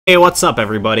Hey, what's up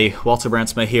everybody? Walter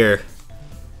Brandsma here.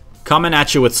 Coming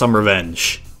at you with some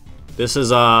revenge. This is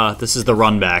the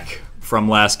run back from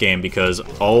last game because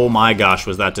oh my gosh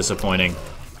was that disappointing.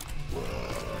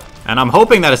 And I'm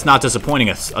hoping that it's not disappointing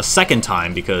a second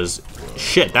time because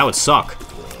shit, that would suck.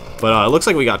 But it looks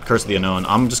like we got Curse of the Unknown.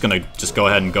 I'm just gonna go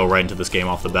ahead and go right into this game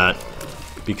off the bat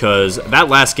because that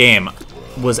last game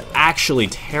was actually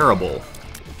terrible.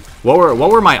 What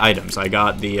were my items? I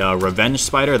got the Revenge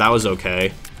Spider, that was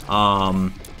okay.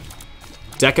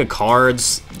 Deck of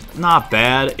cards, not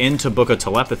bad. Into Book of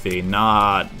Telepathy,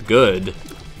 not good.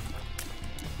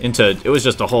 It was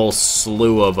just a whole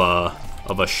slew of a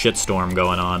shitstorm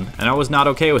going on, and I was not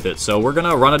okay with it. So we're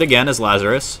gonna run it again as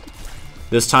Lazarus,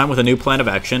 this time with a new plan of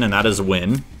action, and that is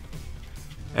win.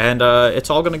 And it's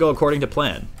all gonna go according to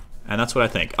plan, and that's what I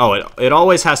think. Oh, it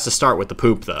always has to start with the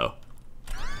poop, though.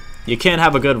 You can't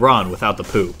have a good run without the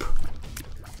poop.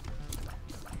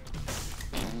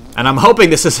 And I'm hoping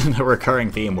this isn't a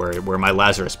recurring theme where my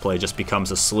Lazarus play just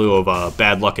becomes a slew of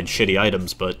bad luck and shitty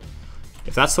items, but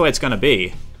if that's the way it's gonna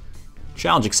be,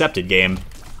 challenge accepted, game.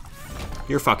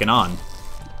 You're fucking on.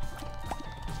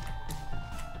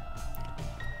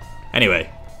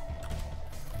 Anyway.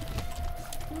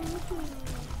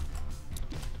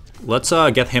 Let's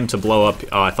get him to blow up.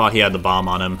 Oh, I thought he had the bomb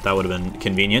on him. That would have been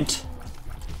convenient.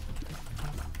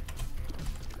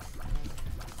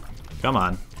 Come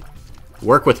on.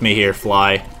 Work with me here,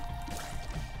 fly.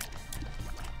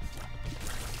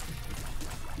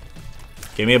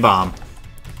 Give me a bomb.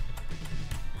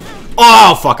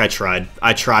 Oh, fuck, I tried.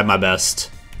 I tried my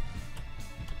best.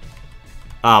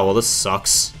 Oh, well, this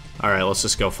sucks. Alright, let's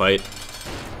just go fight.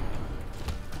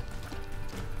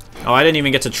 Oh, I didn't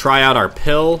even get to try out our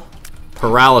pill.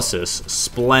 Paralysis.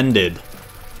 Splendid.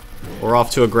 We're off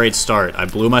to a great start. I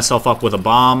blew myself up with a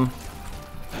bomb.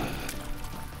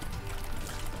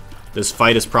 This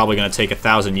fight is probably going to take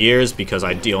 1,000 years because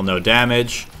I deal no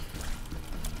damage.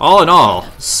 All in all,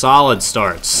 solid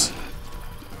starts.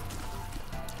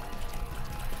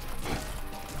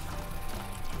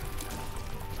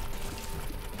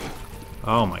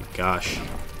 Oh my gosh.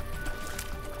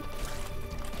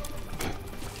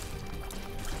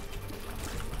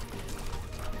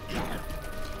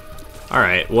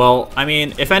 Alright, well, I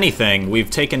mean, if anything, we've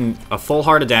taken a full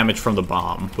heart of damage from the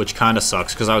bomb, which kind of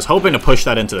sucks, because I was hoping to push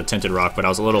that into the Tinted Rock, but I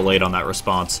was a little late on that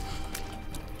response.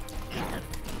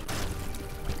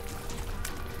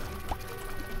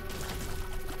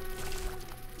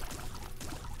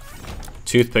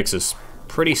 Toothpicks is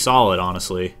pretty solid,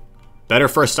 honestly. Better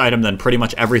first item than pretty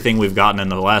much everything we've gotten in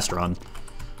the last run.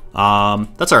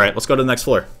 That's alright, let's go to the next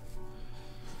floor.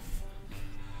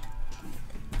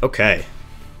 Okay.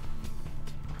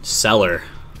 Cellar.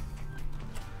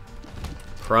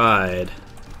 Pride.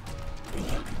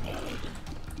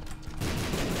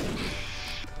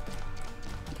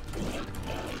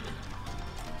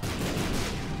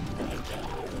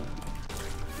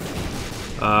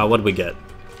 What did we get?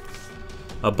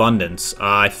 Abundance.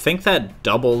 I think that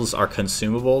doubles our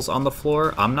consumables on the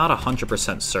floor. I'm not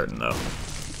 100% certain, though.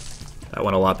 That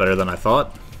went a lot better than I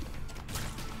thought.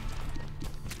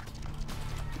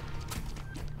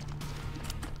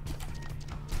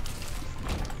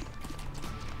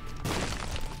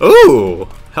 Ooh!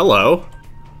 Hello.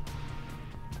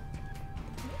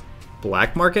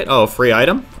 Black market? Oh, free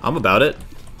item? I'm about it.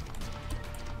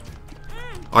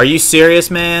 Are you serious,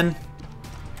 man?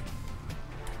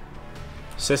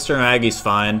 Sister Maggie's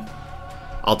fine.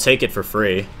 I'll take it for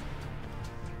free.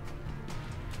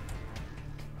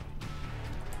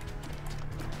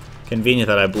 Convenient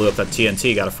that I blew up that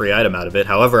TNT, got a free item out of it.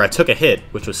 However, I took a hit,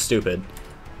 which was stupid.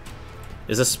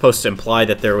 Is this supposed to imply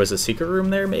that there was a secret room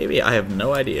there, maybe? I have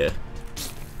no idea.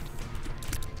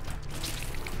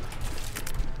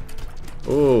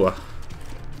 Ooh.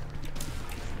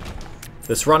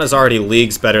 This run is already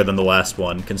leagues better than the last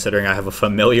one, considering I have a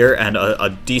familiar and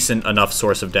a decent enough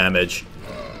source of damage.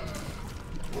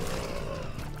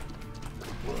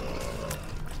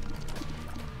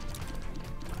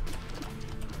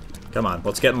 Come on,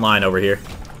 let's get in line over here.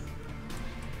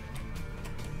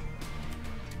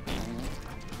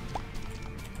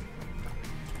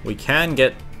 We can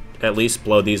at least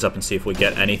blow these up and see if we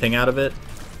get anything out of it.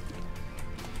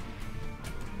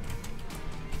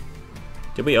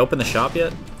 Did we open the shop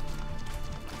yet?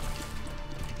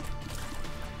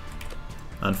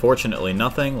 Unfortunately,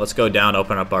 nothing. Let's go down,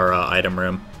 open up our item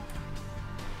room.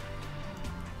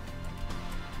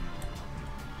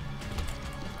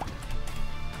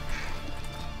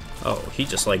 Oh, he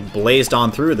just like blazed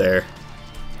on through there.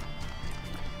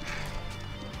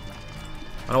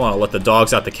 I don't want to let the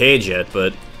dogs out the cage yet,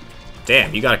 but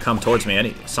damn, you gotta come towards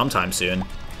me sometime soon.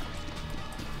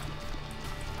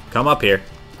 Come up here.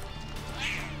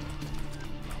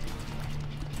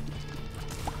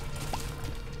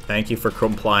 Thank you for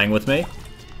complying with me.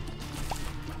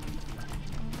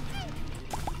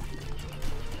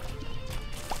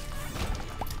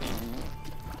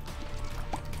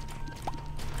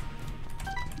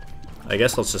 I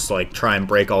guess let's just, like, try and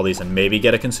break all these and maybe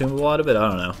get a consumable out of it. I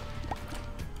don't know.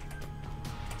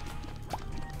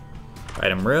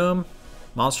 Item room.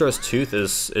 Monstro's tooth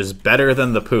is better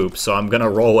than the poop, so I'm gonna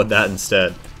roll with that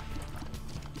instead.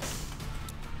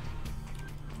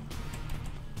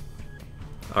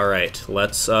 Alright,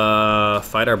 let's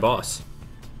fight our boss.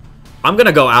 I'm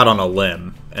gonna go out on a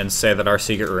limb and say that our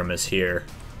secret room is here.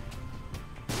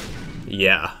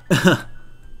 Yeah.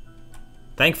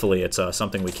 Thankfully, it's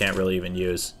something we can't really even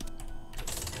use.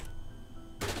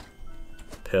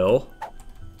 Pill.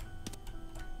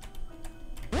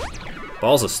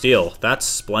 Balls of Steel. That's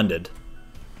splendid.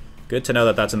 Good to know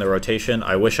that that's in the rotation.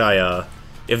 I wish I,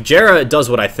 if Jera does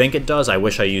what I think it does, I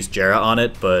wish I used Jera on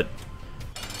it, but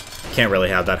can't really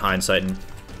have that hindsight.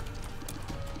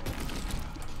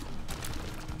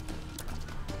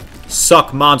 Suck,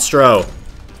 Monstro!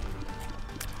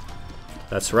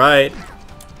 That's right.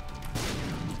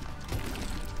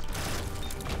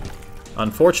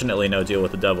 Unfortunately, no deal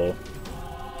with the devil.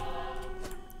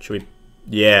 Should we...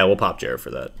 Yeah, we'll pop Jera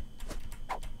for that.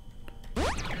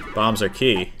 Bombs are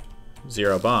key.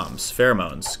 0 bombs.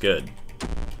 Pheromones, good.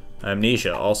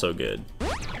 Amnesia, also good.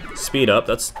 Speed up,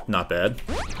 that's not bad.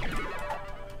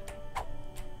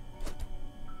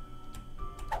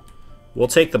 We'll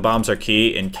take the bombs are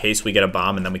key in case we get a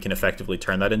bomb and then we can effectively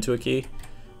turn that into a key.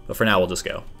 But for now, we'll just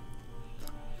go.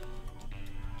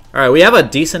 Alright, we have a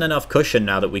decent enough cushion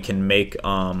now that we can make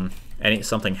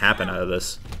something happen out of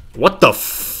this. What the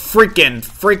freaking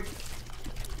freak?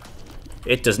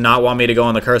 It does not want me to go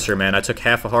on the cursor, man. I took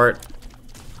half a heart.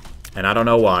 And I don't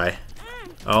know why.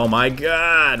 Oh my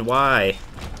god, why?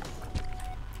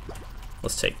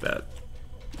 Let's take that.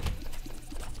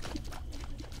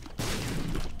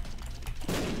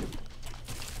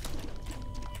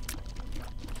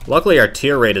 Luckily, our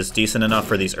tier rate is decent enough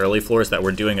for these early floors that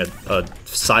we're doing a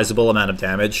sizable amount of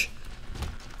damage.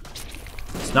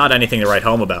 It's not anything to write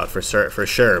home about for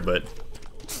sure, but...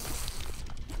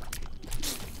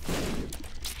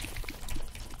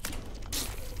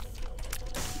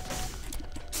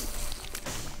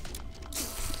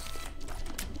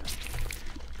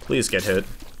 Please get hit.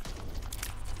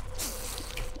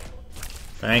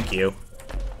 Thank you.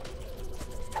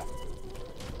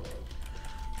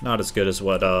 Not as good as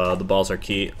what the bombs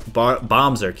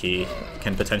are key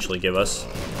can potentially give us.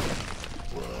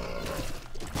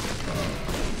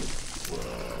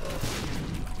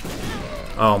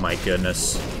 Oh my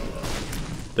goodness.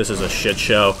 This is a shit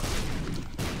show.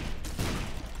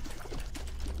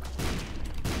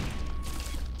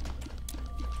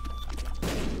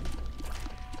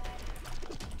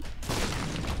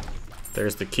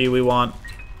 There's the key we want.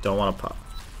 Don't want to pop.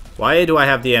 Why do I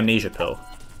have the amnesia pill?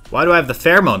 Why do I have the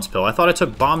pheromones pill? I thought I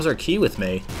took bombs or key with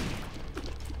me.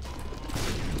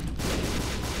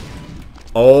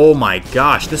 Oh my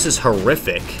gosh, this is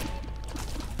horrific.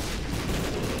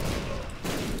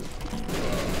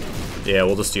 Yeah,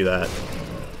 we'll just do that.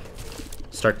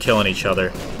 Start killing each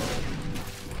other.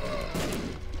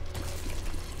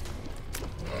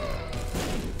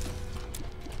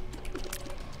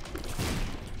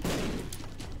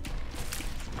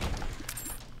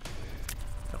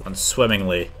 That went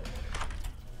swimmingly.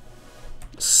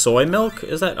 Soy milk?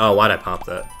 Is that? Oh, why'd I pop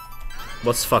that?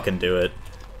 Let's fucking do it.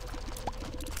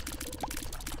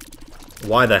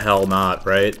 Why the hell not,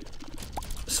 right?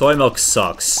 Soy milk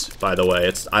sucks, by the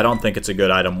way. I don't think it's a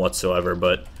good item whatsoever,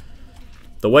 but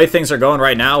the way things are going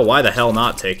right now, why the hell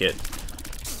not take it?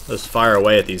 Let's fire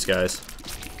away at these guys.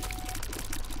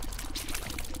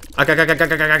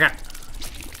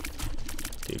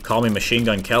 Dude, call me Machine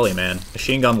Gun Kelly, man.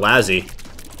 Machine Gun Lazzy.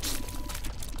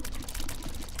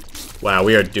 Wow,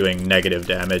 we are doing negative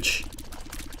damage.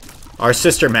 Our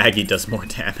sister Maggie does more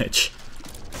damage.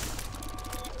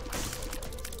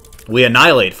 We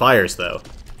annihilate fires, though,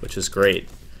 which is great.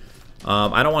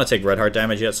 I don't want to take red heart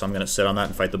damage yet, so I'm going to sit on that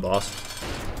and fight the boss.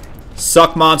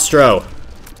 Suck, Monstro!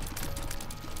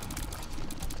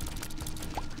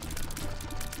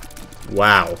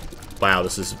 Wow. Wow,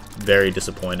 this is very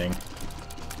disappointing.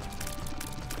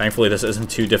 Thankfully, this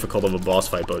isn't too difficult of a boss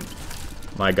fight, but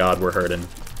my god, we're hurting.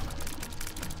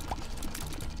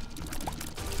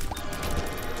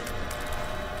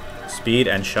 Speed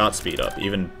and shot speed up,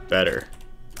 even better.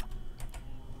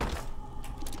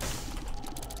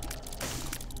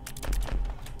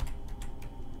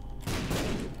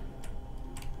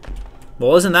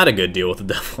 Well, isn't that a good deal with the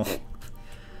devil?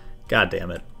 God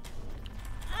damn it.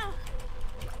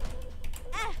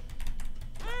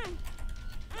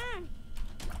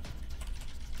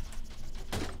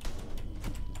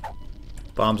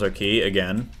 Bombs are key,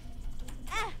 again.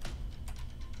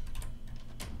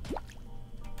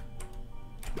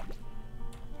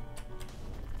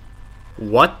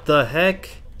 What the heck?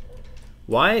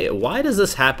 Why does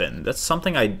this happen? That's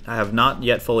something I have not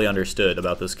yet fully understood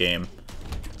about this game.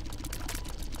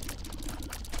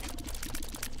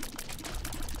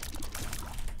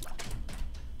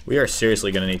 We are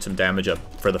seriously going to need some damage up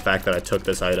for the fact that I took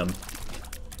this item.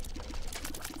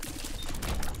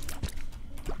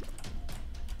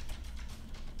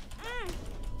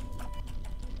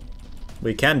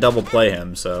 We can double play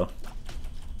him, so...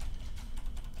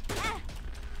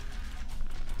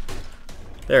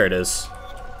 There it is.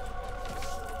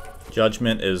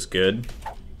 Judgment is good.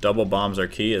 Double bombs are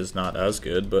key is not as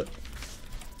good, but...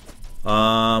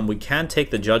 we can take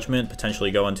the Judgment,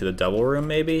 potentially go into the Devil Room,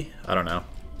 maybe? I don't know.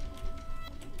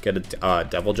 Get a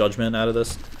Devil Judgment out of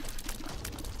this.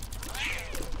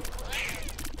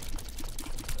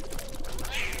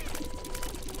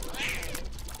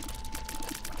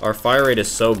 Our fire rate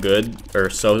is so good, or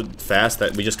so fast,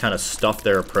 that we just kind of stuff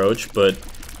their approach, but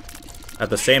at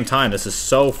the same time, this is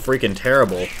so freaking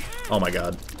terrible. Oh my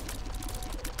god.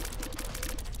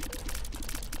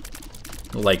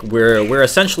 Like, we're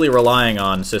essentially relying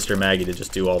on Sister Maggie to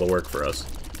just do all the work for us.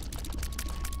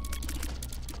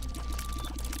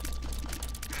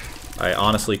 I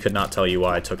honestly could not tell you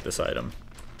why I took this item.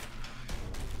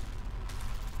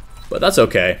 But that's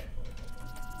okay.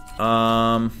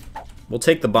 We'll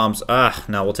take the bombs.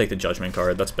 No, we'll take the Judgment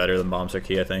card. That's better than bombs are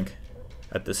key, I think,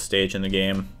 at this stage in the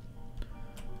game.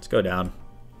 Let's go down.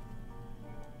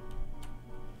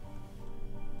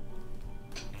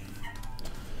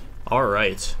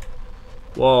 Alright.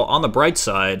 Well, on the bright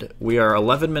side, we are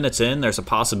 11 minutes in. There's a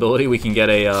possibility we can get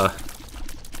a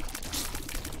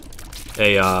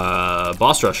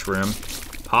boss rush room.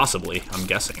 Possibly, I'm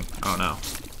guessing. I don't know.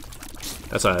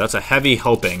 That's a heavy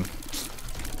hoping.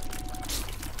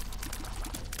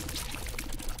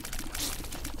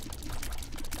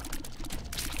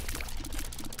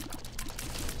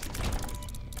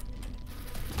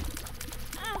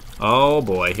 Oh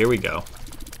boy, here we go.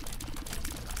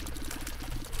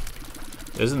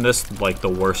 Isn't this like the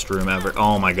worst room ever?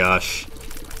 Oh my gosh.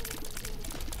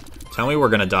 Tell me we're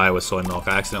gonna die with soy milk.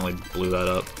 I accidentally blew that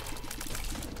up.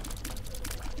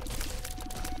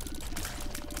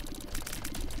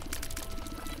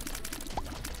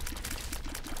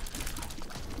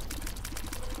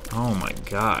 Oh my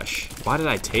gosh. Why did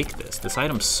I take this? This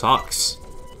item sucks.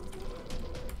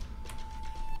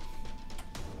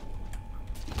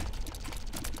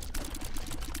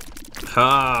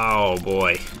 Oh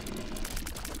boy.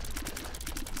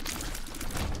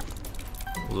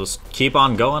 We'll just keep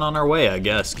on going on our way, I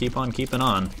guess. Keep on keeping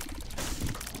on.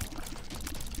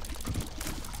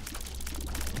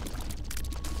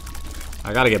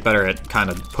 I gotta get better at kind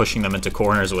of pushing them into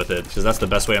corners with it, because that's the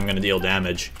best way I'm gonna deal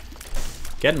damage.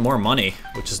 Getting more money,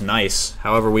 which is nice.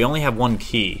 However, we only have one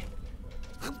key.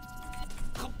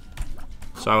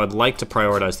 So I would like to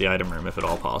prioritize the item room if at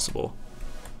all possible.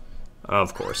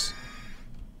 Of course.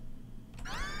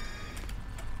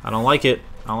 I don't like it.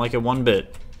 I don't like it one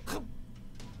bit.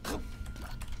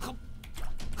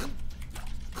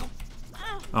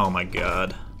 Oh my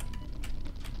god.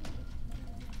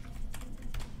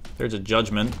 There's a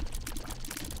Judgment.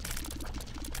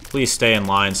 Please stay in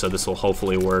line so this will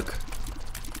hopefully work.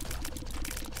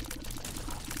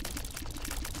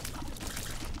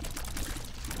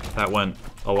 That went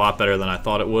a lot better than I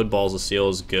thought it would. Balls of Steel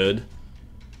is good.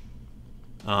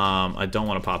 I don't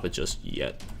want to pop it just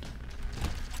yet.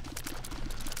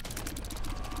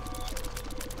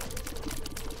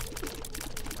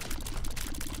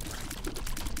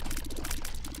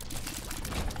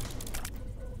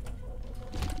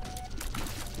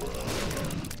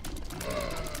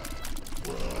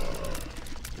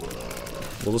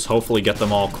 We'll just hopefully get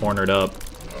them all cornered up.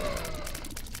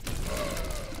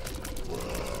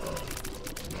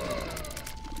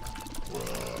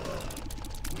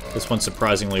 This went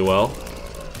surprisingly well.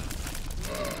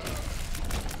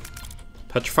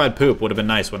 Petrified Poop would have been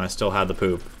nice when I still had the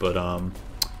poop, but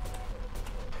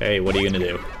hey, what are you gonna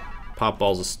do? Pop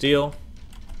Balls of Steel.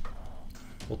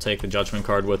 We'll take the Judgment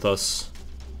card with us.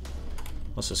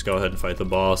 Let's just go ahead and fight the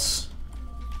boss.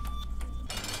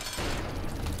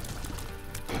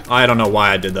 I don't know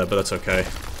why I did that, but that's okay.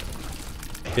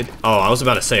 Oh, I was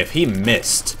about to say, if he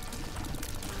missed,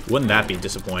 wouldn't that be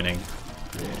disappointing?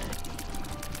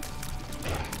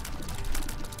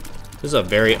 This is a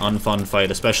very unfun fight,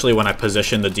 especially when I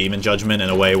position the Demon Judgment in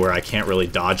a way where I can't really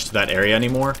dodge to that area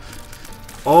anymore.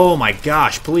 Oh my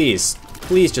gosh, please.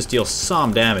 Please just deal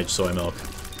some damage, Soy Milk.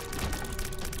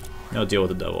 No deal with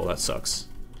the devil, that sucks.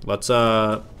 Let's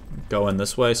go in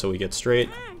this way so we get straight.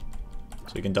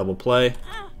 So we can double play.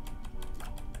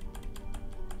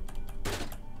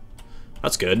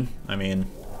 That's good. I mean,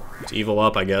 it's evil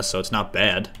up, I guess, so it's not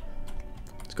bad.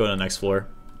 Let's go to the next floor.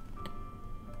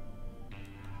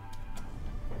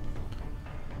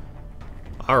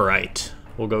 Alright.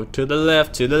 We'll go to the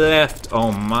left, to the left.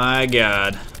 Oh my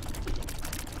god.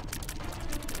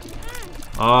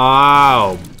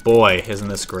 Oh boy, isn't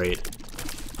this great.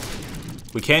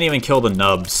 We can't even kill the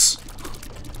nubs.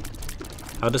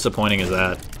 How disappointing is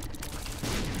that?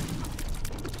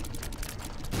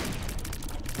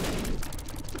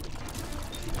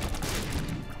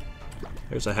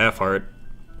 There's a half heart.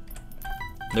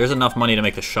 There's enough money to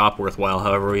make the shop worthwhile,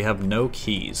 however, we have no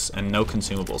keys and no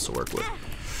consumables to work with.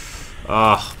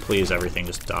 Ah, please, everything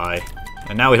just die.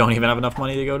 And now we don't even have enough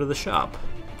money to go to the shop.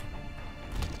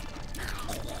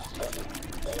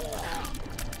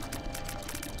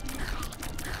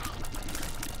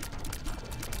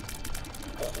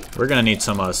 We're gonna need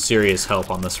some serious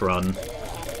help on this run.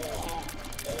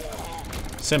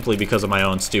 Simply because of my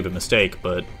own stupid mistake,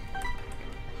 but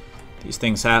these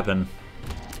things happen.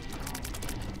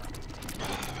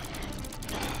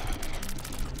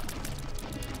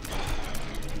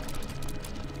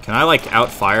 Can I, like,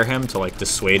 outfire him to, like,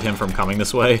 dissuade him from coming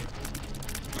this way?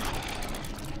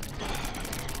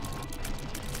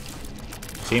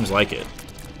 Seems like it.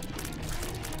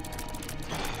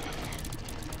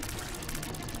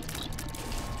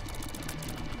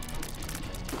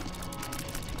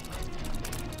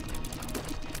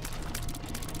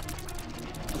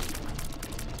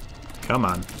 Come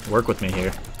on, work with me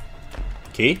here.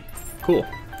 Key? Cool.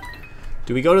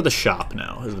 Do we go to the shop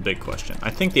now, is the big question.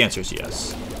 I think the answer is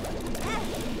yes.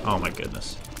 Oh my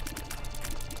goodness.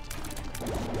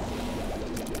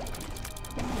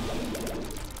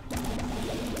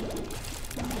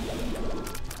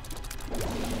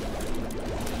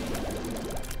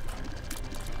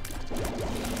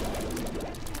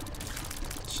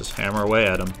 Let's just hammer away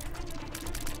at him.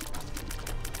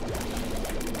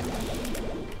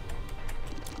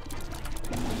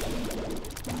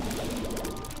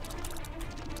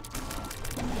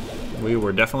 We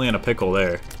were definitely in a pickle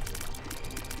there.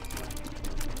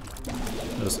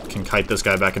 Just can kite this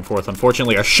guy back and forth.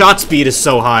 Unfortunately, our shot speed is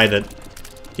so high that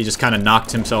he just kind of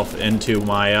knocked himself into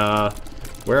my,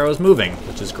 where I was moving,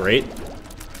 which is great.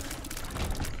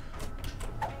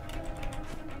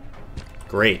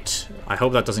 Great. I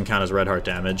hope that doesn't count as red heart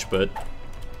damage, but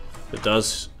if it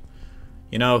does,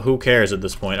 you know, who cares at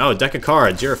this point? Oh, a deck of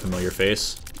cards. You're a familiar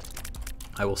face.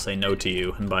 I will say no to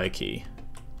you and buy a key.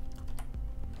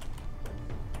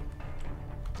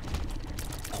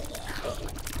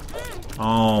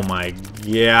 Oh my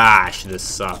gosh, this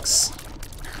sucks.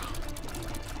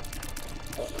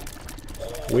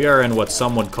 We are in what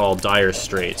some would call dire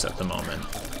straits at the moment.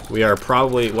 We are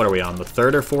probably, what are we on, the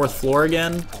 3rd or 4th floor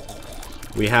again?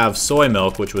 We have Soy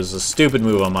Milk, which was a stupid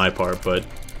move on my part, but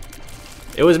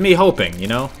it was me hoping, you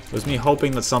know? It was me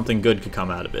hoping that something good could come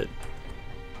out of it.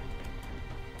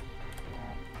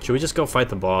 Should we just go fight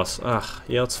the boss? Ugh,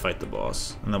 yeah, let's fight the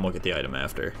boss, and then we'll get the item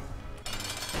after.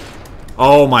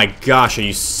 Oh my gosh, are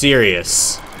you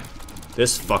serious?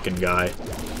 This fucking guy.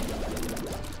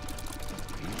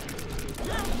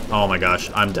 Oh my gosh,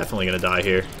 I'm definitely gonna die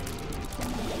here.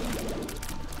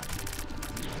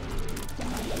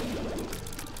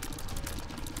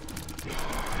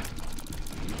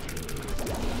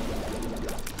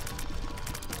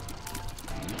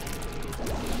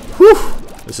 Whew!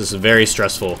 This is very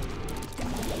stressful.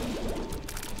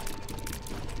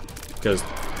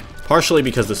 Partially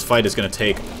because this fight is going to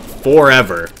take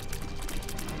forever.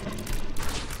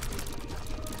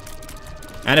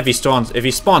 And if he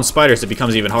spawns spiders, it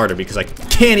becomes even harder because I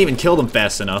can't even kill them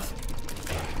fast enough.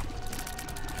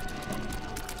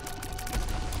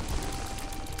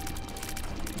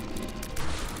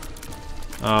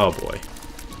 Oh boy.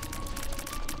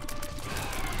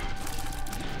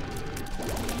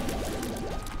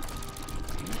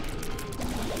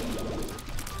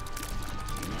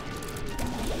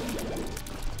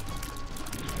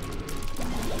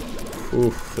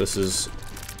 Oof, this is...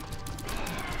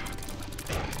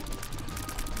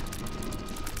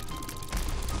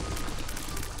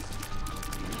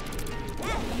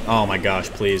 Oh my gosh,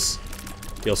 please.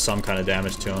 Deal some kind of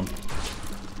damage to him.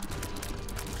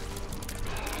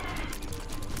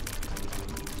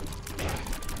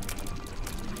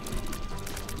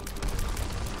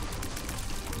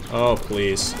 Oh,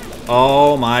 please.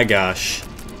 Oh my gosh.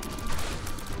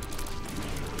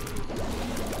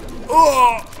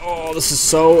 Oh, this is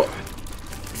so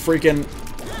freaking...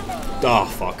 Oh,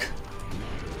 fuck.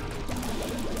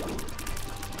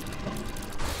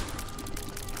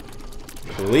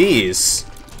 Please.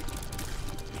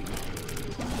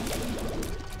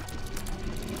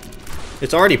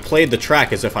 It's already played the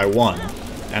track as if I won.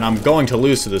 And I'm going to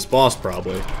lose to this boss,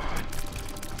 probably.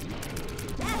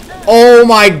 Oh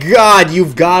my god,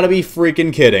 you've got to be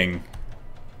freaking kidding.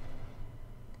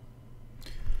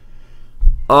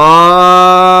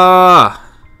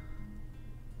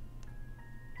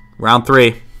 Round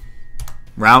 3.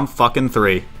 Round fucking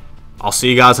 3. I'll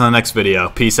see you guys in the next video.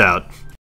 Peace out.